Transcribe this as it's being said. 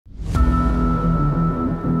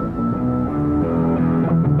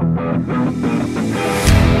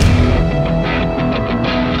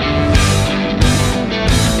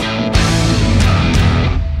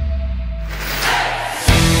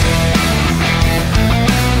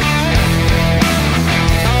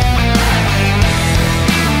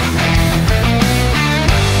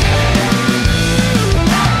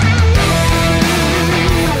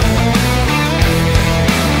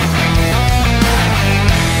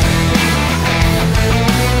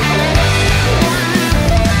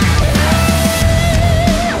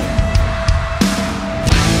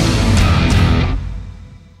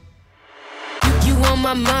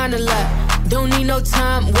need no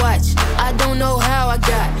time, watch. I don't know how I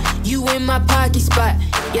got you in my pocket spot.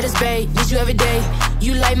 Yeah, that's babe, need you every day.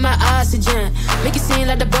 You like my oxygen, make it seem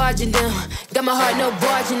like the barging down. Got my heart, no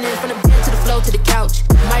barging in. From the bed to the floor to the couch.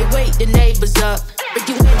 Might wake the neighbors up, break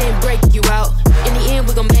you in, then break you out. In the end,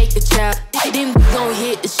 we gon' make a child. Then we gon'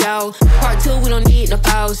 hit the shower. Part 2, we don't need no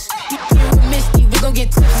pause. Here with Misty, we gon'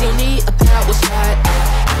 get tipsy, don't need a power shot.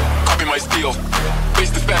 Copy my steel. Face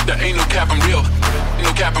the fact that ain't no cap, I'm real. Ain't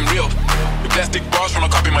no cap, I'm real. The plastic bars tryna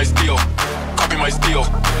copy my steel. Copy my steel.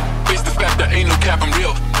 Face the fact that ain't no cap, I'm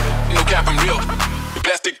real. Ain't no cap, I'm real. The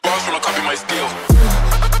plastic bars tryna copy my steel.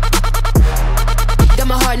 Got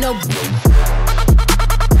my heart, no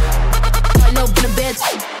in the bed.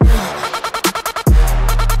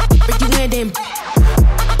 Break you in, then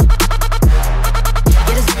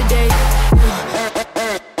get us every day.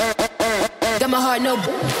 Got my heart, no in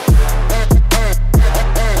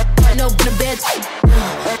the bed.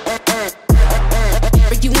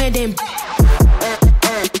 Break you in, then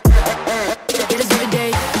get us every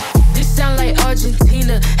day. This sound like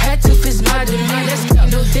Argentina, had to fist my demeanor.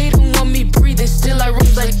 No, they don't want me breathing, still I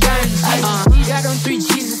rose like God and Jesus. Got on 3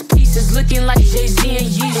 Jesus pieces, looking like Jay-Z and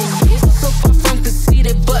Yeezy. So far from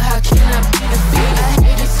conceited, but how can I be defeated? I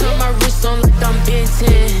hate it, turn my wrist on like I'm Ben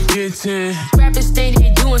 10. Rappers think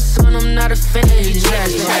they doing something, I'm not a fan.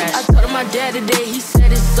 I told my dad today, he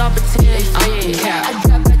said it's all pretend. I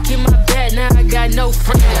got back in my bed, now I got no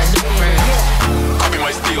friends. Copy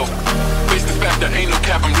my steel. Face the fact that ain't no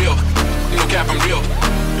cap, I'm real. Ain't no cap, I'm real.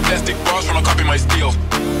 The plastic bars tryna copy my steel.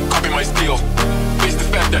 Copy my steel. Face the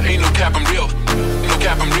fact that ain't no cap, I'm real. Ain't no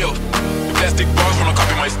cap, I'm real. The plastic bars tryna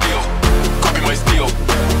copy my steel. Copy my steel.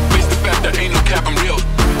 Face the fact that ain't no cap, I'm real.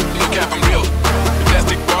 Ain't no cap, I'm real. The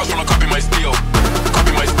plastic bars tryna copy my steel.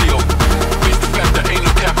 Copy my steel. Face the fact that ain't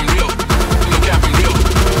no cap, I'm real. Ain't no cap, I'm real.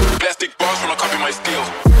 The plastic bars tryna copy my steel.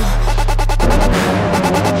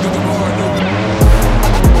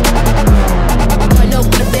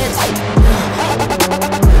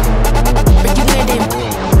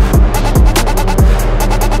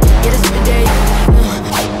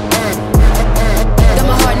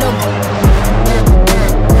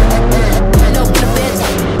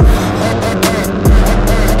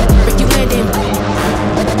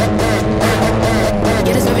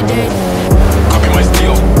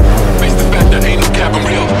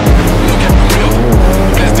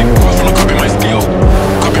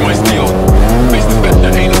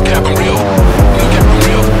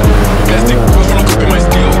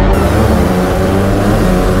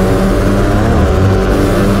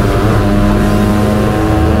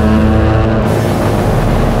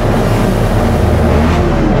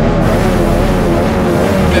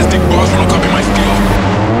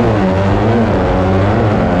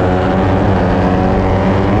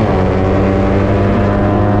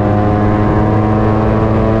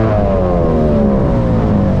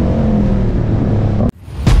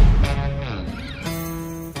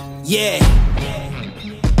 Yeah,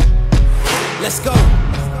 let's go.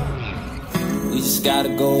 We just gotta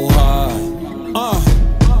go hard.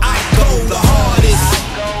 I go the hardest.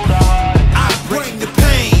 I bring the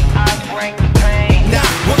pain. Not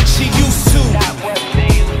what you used to.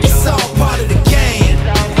 It's all part of the game.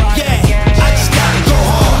 Yeah, I just gotta go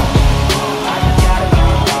hard.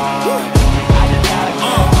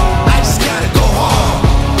 I just gotta go hard.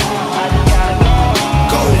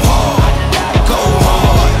 Go hard. Go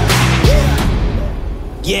hard.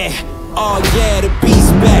 Yeah, oh yeah, the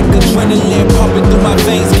beast back. Adrenaline pumping through my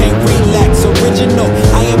veins, can't relax. Original,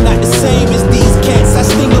 I am not the same as these cats. I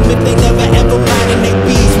sting them if they never ever mind and they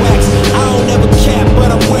beeswax. I don't ever cap,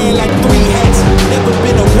 but I'm wearing like 3 hats. Never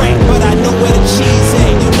been a rank, but I know where the cheese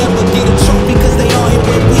at. You never get a trophy cause they all here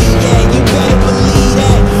where we at. You better believe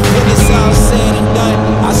that. When it's all said and done,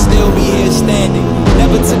 I'll still be here standing.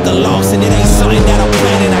 Never took a loss and it ain't something that I'm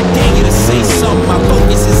planning. I dare you to say something. My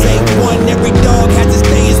focus is A1. Every dog had